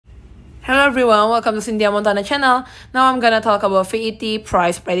Hello everyone, welcome to Cynthia Montana channel. Now I'm gonna talk about VET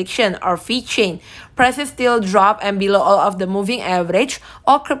price prediction or Vechain. Prices still drop and below all of the moving average.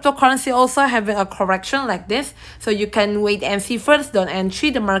 All cryptocurrency also having a correction like this. So you can wait and see first. Don't entry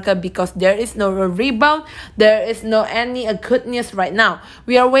the market because there is no rebound. There is no any good news right now.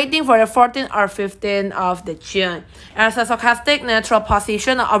 We are waiting for the 14th or 15th of the June. As a stochastic natural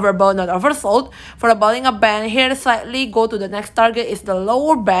position, overbought not oversold. For the bowling a band here slightly go to the next target is the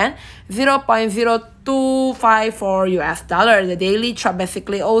lower band 0.0254 US dollar. The daily chart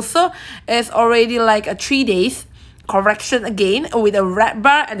basically also is already like a 3 days correction again with a red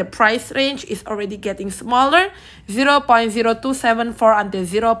bar, and the price range is already getting smaller 0.0274 until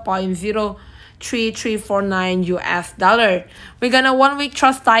 0.03349 US dollar. We're gonna 1 week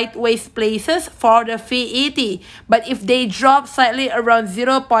trust sideways places for the VET, but if they drop slightly around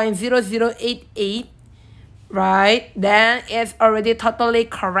 0.0088, right, then it's already totally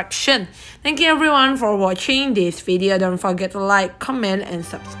correction. Thank you everyone for watching this video. Don't forget to like, comment and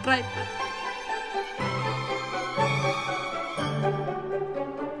subscribe.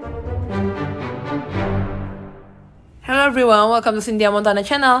 Hello everyone, welcome to Cynthia Montana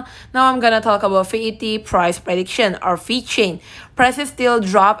channel. Now I'm gonna talk about VET price prediction or Vechain. Prices still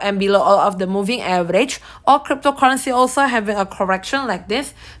drop and below all of the moving average. All cryptocurrency also having a correction like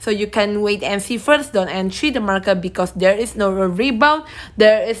this. So you can wait and see first. Don't entry the market because there is no rebound.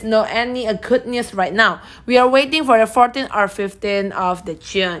 There is no any good news right now. We are waiting for the 14th or 15th of the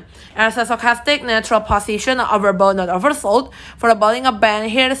June. As a stochastic natural position, overbought not oversold. For the bowling a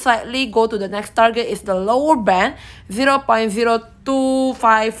band here slightly go to the next target is the lower band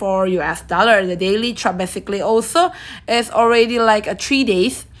 0.0254 US dollar. The daily chart basically also is already like a 3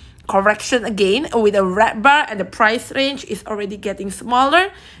 days correction again with a red bar, and the price range is already getting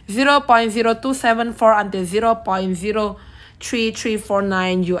smaller 0.0274 until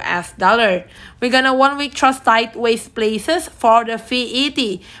 0.03349 US dollar. We're gonna 1 week trust sideways places for the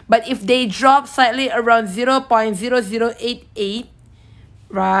VET, but if they drop slightly around 0.0088,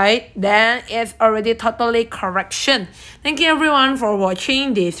 right, then it's already totally correction. Thank you everyone for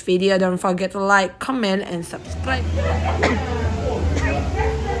watching this video. Don't forget to like, comment and subscribe.